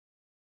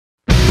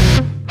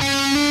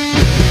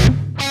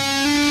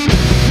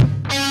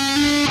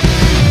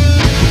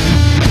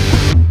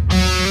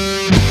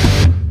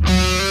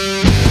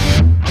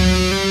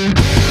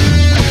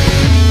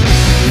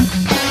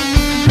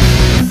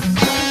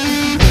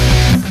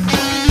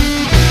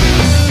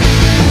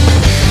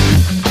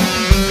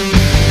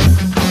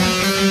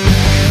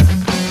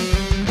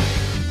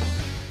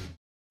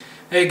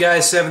Hey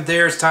guys, 7th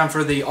here. It's time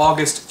for the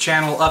August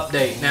channel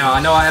update. Now,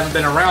 I know I haven't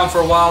been around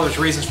for a while. There's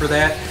reasons for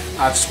that.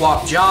 I've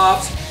swapped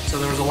jobs, so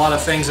there was a lot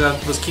of things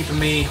that was keeping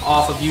me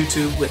off of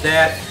YouTube with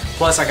that.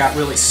 Plus, I got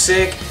really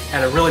sick,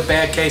 had a really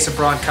bad case of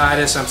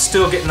bronchitis. I'm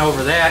still getting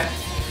over that,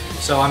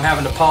 so I'm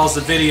having to pause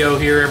the video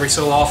here every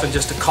so often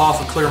just to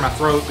cough and clear my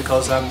throat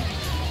because I'm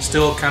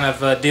still kind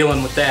of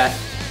dealing with that.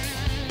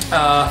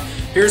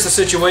 Here's the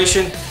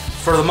situation.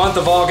 For the month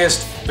of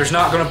August, there's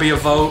not going to be a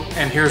vote,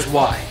 and here's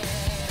why.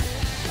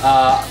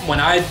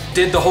 When I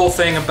did the whole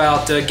thing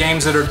about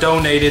games that are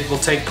donated will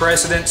take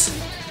precedence,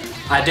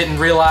 I didn't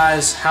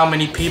realize how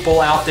many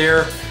people out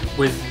there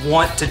would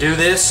want to do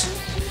this.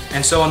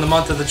 And so in the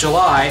month of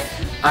July,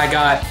 I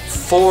got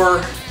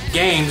 4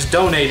 games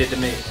donated to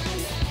me.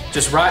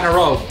 Just right in a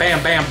row,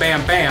 bam, bam,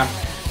 bam, bam.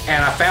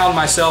 And I found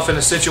myself in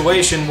a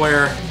situation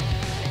where,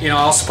 you know,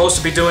 I was supposed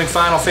to be doing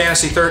Final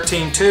Fantasy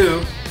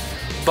 13-2,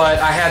 but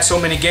I had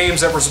so many games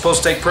that were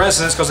supposed to take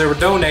precedence because they were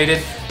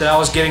donated that I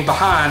was getting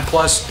behind,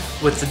 plus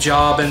with the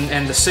job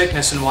and the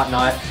sickness and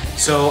whatnot.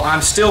 So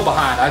I'm still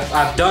behind.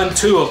 I've done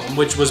 2 of them,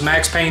 which was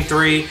Max Payne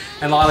 3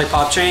 and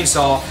Lollipop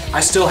Chainsaw. I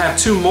still have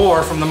 2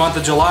 more from the month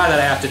of July that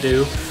I have to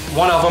do.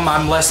 One of them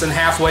I'm less than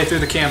halfway through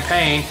the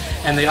campaign,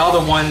 and the other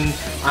one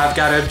I've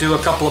got to do a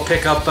couple of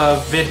pickup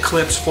vid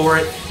clips for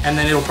it, and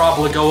then it'll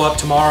probably go up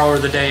tomorrow or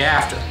the day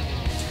after.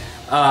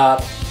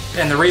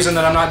 And the reason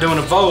that I'm not doing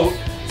a vote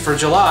for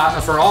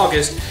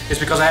August is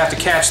because I have to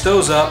catch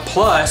those up,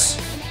 plus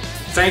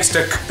thanks to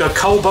the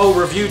Kobo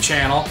review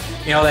channel,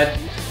 you know, that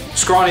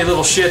scrawny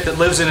little shit that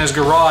lives in his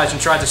garage and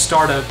tried to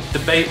start a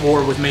debate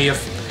war with me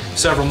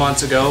several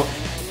months ago,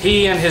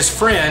 he and his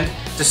friend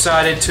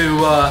decided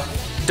to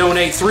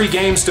donate 3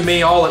 games to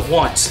me all at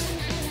once.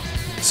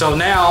 So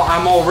now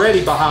I'm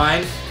already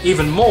behind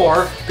even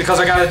more because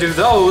I gotta do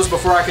those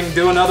before I can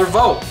do another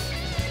vote.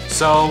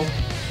 So,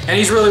 and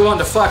he's really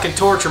wanting to fucking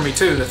torture me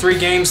too. The 3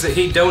 games that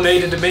he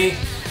donated to me,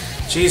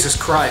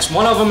 Jesus Christ.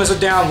 One of them is a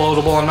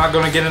downloadable. I'm not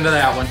going to get into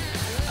that one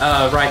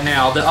right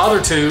now. The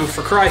other 2,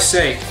 for Christ's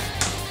sake,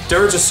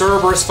 Dirge of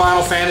Cerberus,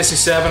 Final Fantasy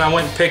 7. I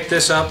went and picked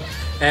this up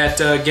at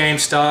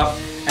GameStop.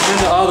 And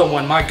then the other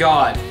one, my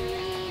God.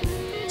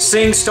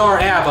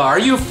 SingStar ABBA. Are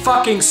you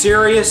fucking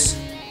serious?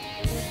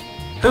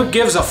 Who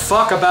gives a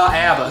fuck about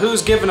ABBA?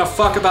 Who's given a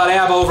fuck about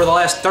ABBA over the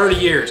last 30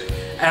 years?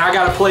 And I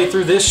gotta play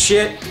through this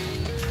shit?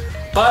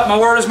 But my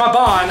word is my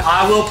bond.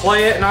 I will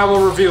play it and I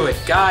will review it.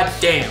 God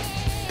damn.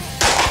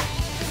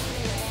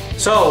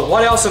 So,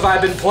 what else have I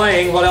been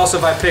playing? What else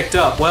have I picked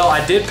up? Well,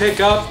 I did pick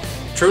up,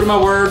 true to my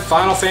word,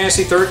 Final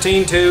Fantasy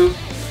 13-2.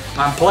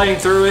 I'm playing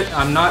through it.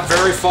 I'm not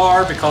very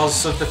far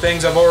because of the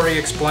things I've already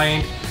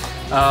explained.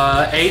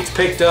 8th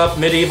picked up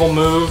Medieval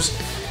Moves.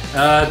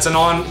 It's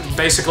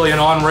basically an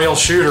on-rail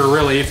shooter,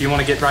 really, if you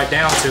want to get right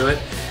down to it.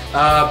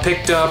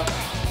 Picked up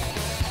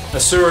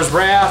Asura's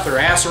Wrath or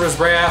Asura's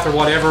Wrath or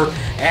whatever.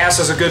 Ass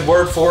is a good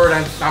word for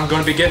it. I'm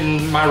going to be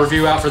getting my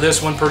review out for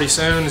this one pretty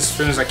soon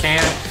as I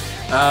can.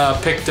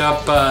 Picked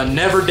up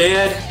Never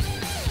Dead.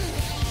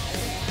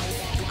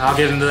 I'll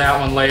get into that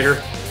one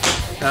later.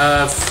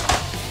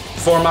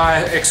 For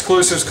my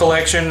exclusives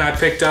collection, I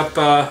picked up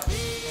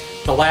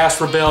The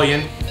Last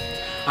Rebellion.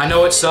 I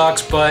know it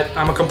sucks, but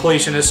I'm a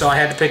completionist, so I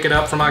had to pick it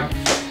up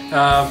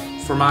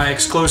for my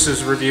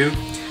exclusives review.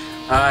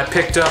 I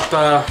picked up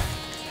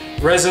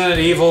Resident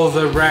Evil,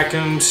 the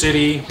Raccoon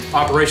City,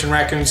 Operation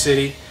Raccoon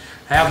City.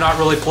 I have not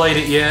really played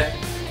it yet,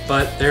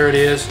 but there it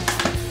is.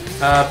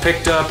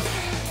 Picked up,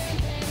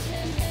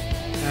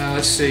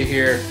 let's see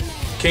here,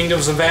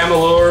 Kingdoms of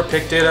Amalur,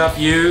 picked it up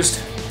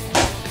used.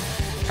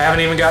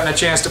 Haven't even gotten a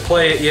chance to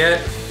play it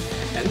yet.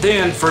 And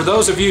then, for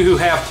those of you who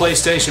have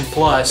PlayStation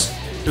Plus,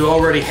 who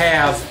already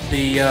have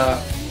the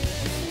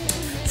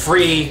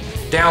free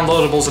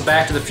downloadables of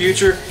Back to the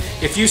Future,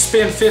 if you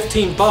spend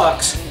 15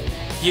 bucks,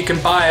 you can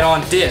buy it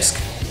on disc.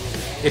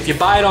 If you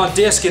buy it on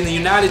disc in the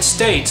United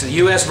States, the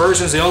US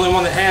version is the only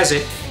one that has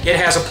it, it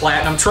has a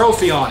platinum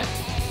trophy on it.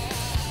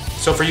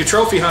 So for you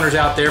trophy hunters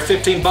out there,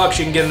 15 bucks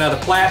you can get another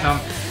platinum,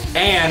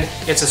 and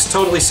it's a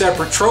totally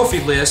separate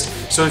trophy list.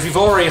 So if you've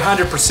already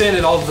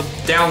 100%ed all of the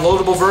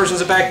downloadable versions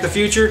of Back to the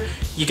Future,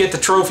 you get the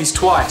trophies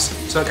twice.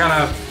 So it kind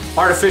of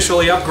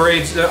artificially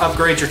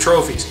upgrades your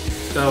trophies.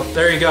 So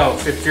there you go,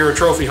 if you're a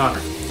trophy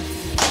hunter.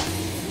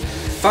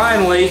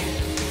 Finally,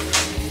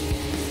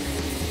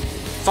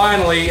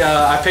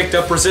 I picked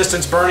up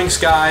Resistance Burning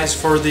Skies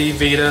for the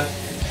Vita.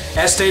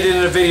 As stated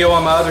in a video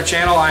on my other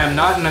channel, I am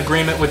not in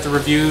agreement with the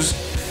reviews.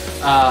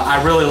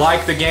 I really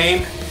like the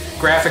game.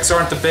 Graphics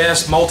aren't the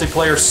best,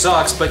 multiplayer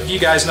sucks, but you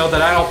guys know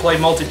that I don't play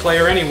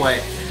multiplayer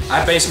anyway.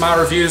 I base my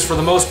reviews for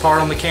the most part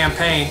on the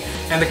campaign,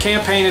 and the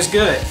campaign is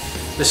good.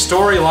 The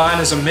storyline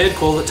is a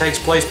midquel that takes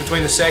place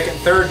between the 2nd and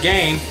 3rd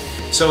game,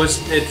 so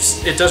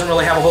it doesn't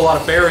really have a whole lot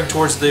of bearing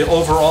towards the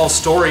overall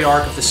story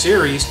arc of the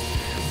series.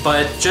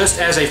 But just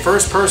as a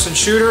first-person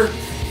shooter,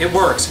 it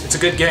works. It's a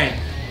good game.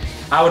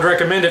 I would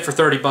recommend it for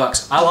 30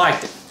 bucks. I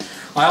liked it.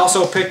 I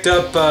also picked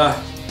up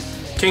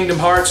Kingdom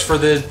Hearts for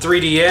the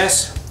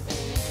 3DS.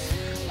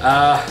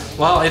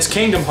 Well, it's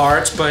Kingdom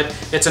Hearts, but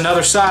it's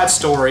another side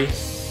story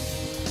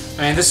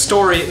I mean, this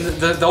story,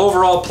 the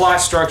overall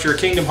plot structure of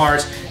Kingdom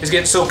Hearts is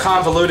getting so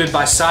convoluted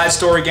by side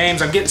story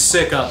games, I'm getting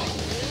sick of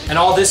them. And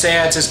all this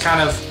adds is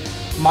kind of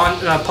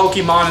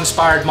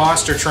Pokemon-inspired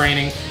monster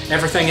training.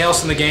 Everything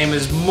else in the game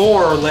is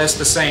more or less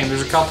the same.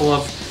 There's a couple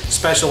of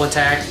special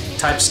attack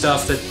type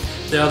stuff that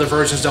the other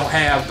versions don't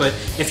have, but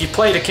if you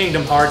played a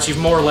Kingdom Hearts, you've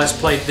more or less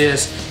played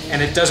this,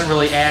 and it doesn't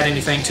really add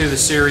anything to the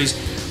series.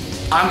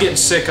 I'm getting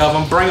sick of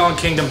them. Bring on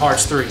Kingdom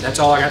Hearts 3. That's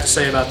all I got to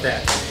say about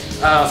that.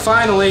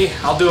 Finally,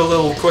 I'll do a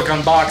little quick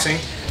unboxing.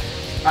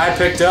 I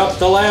picked up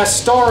The Last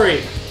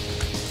Story.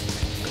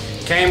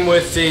 Came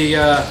with the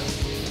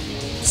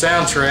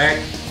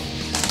soundtrack.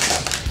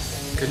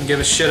 Couldn't give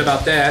a shit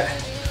about that.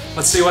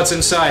 Let's see what's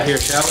inside here,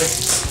 shall we?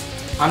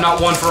 I'm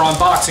not one for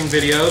unboxing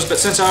videos, but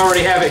since I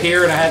already have it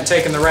here and I hadn't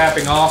taken the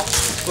wrapping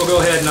off, we'll go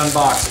ahead and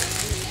unbox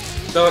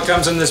it. So it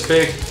comes in this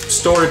big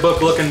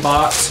storybook looking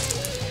box.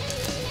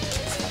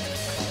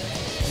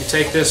 You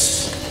take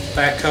this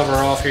back cover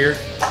off here.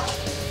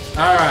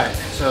 Alright,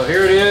 so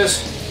here it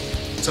is.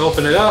 Let's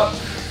open it up.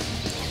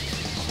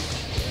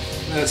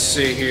 Let's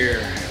see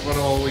here. What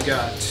all we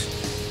got?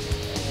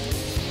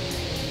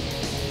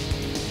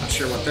 Not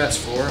sure what that's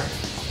for.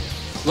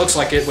 Looks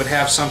like it would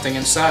have something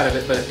inside of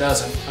it, but it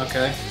doesn't.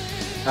 Okay.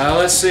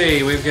 Let's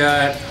see. We've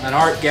got an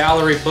art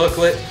gallery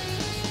booklet.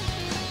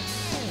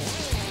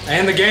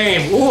 And the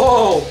game.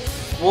 Whoa!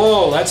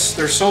 Whoa,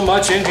 there's so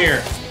much in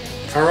here.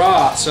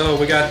 Hurrah! So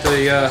we got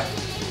the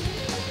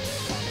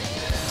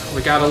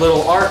we got a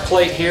little art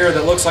plate here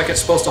that looks like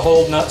it's supposed to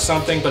hold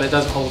something, but it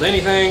doesn't hold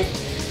anything.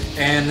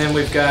 And then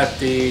we've got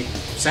the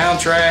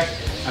soundtrack,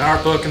 an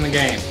art book, and the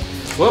game.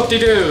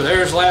 Whoop-de-doo!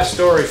 There's Last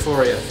Story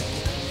for you.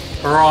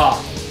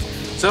 Hurrah!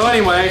 So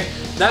anyway,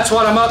 that's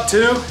what I'm up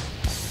to,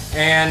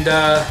 and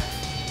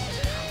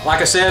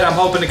like I said, I'm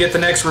hoping to get the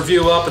next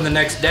review up in the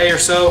next day or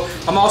so.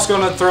 I'm also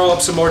going to throw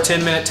up some more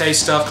 10-minute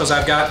taste stuff because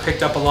I've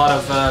picked up a lot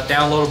of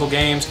downloadable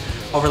games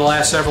over the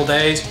last several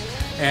days,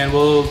 and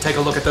we'll take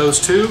a look at those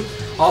too.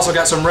 Also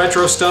got some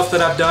retro stuff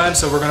that I've done,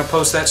 so we're going to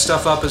post that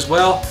stuff up as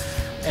well.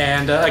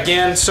 And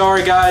again,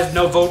 sorry guys,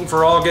 no voting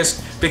for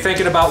August. Be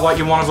thinking about what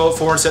you want to vote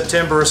for in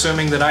September,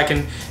 assuming that I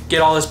can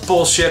get all this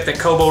bullshit that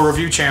Kobo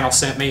Review Channel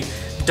sent me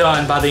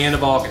done by the end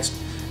of August.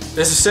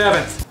 This is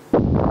 7th.